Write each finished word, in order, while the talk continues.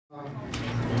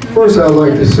First, I'd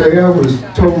like to say I was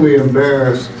totally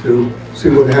embarrassed to see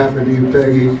what happened to you,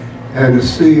 Peggy, and to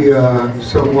see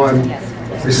someone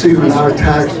receiving our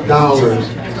tax dollars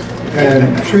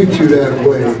and treat you that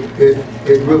way.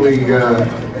 It really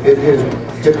it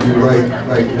hit me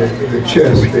right in the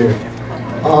chest there.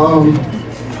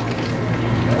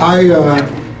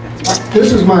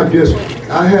 This is my district.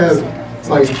 I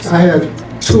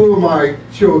had two of my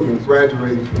children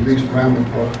graduating from East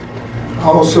Ramapo.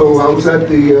 Also, I was at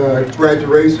the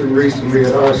graduation recently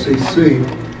at RCC,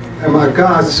 and my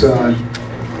godson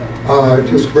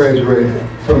just graduated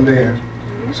from there.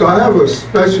 So I have a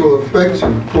special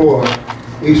affection for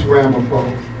East Ramapo,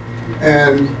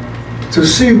 and to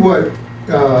see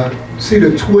see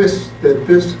the twist that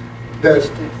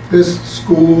this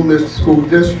school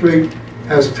district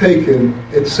has taken,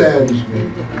 it saddens me.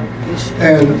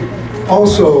 And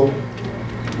also,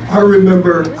 I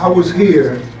remember I was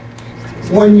here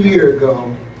 1 year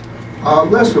ago,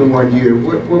 less than 1 year,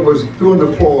 what was during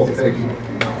the fall, Peggy.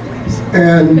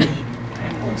 And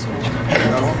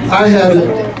I had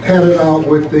it out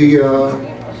with the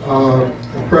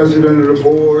president of the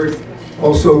board,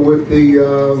 also with the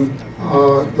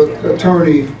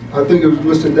attorney, I think it was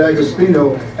Mr.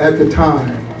 D'Agostino at the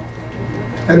time.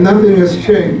 And nothing has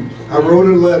changed. I wrote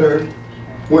a letter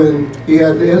when he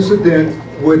had the incident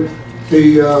with the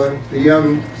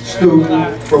young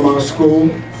student from our school,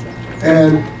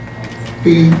 and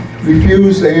he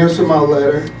refused to answer my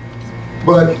letter.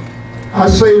 But I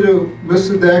say to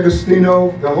Mr.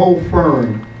 D'Agostino, the whole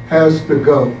firm has to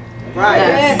go. Right.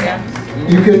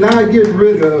 Yes. You cannot get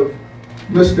rid of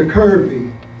Mr.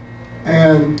 Kirby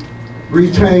and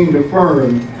retain the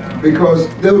firm, because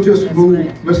they'll just move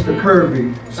Mr.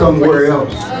 Kirby somewhere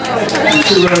else. You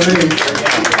see what I mean?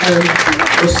 And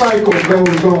the cycle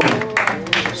goes on.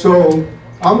 So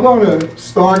I'm going to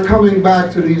start coming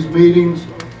back to these meetings,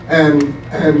 and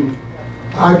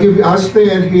I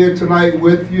stand here tonight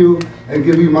with you and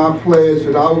give you my pledge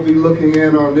that I will be looking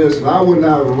in on this, and I will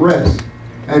not rest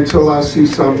until I see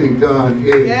something done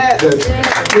here that's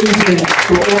pleasing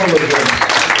to all of us.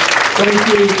 Thank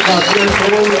you. God bless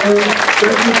all of you.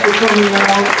 Thank you for coming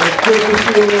out.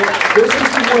 This is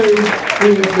the way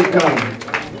things are done.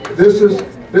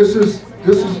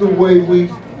 This is the way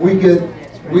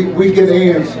we get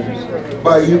answers,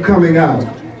 by you coming out,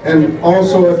 and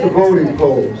also at the voting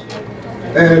polls.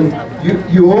 And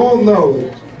you all know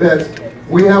that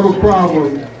we have a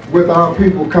problem with our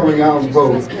people coming out and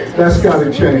vote. That's got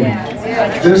to change.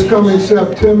 This coming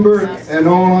September and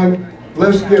on,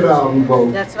 let's get out and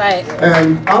vote. That's right.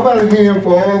 And how about a hand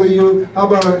for all of you? How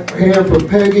about a hand for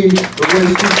Peggy, the way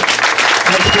she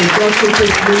has conducted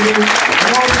this meeting?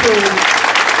 And also,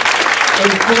 in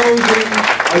closing,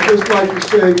 I'd just like to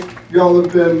say, y'all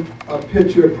have been a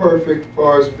picture perfect as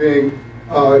far as being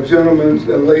gentlemen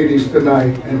and ladies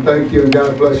tonight. And thank you, and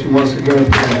God bless you once again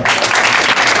for that.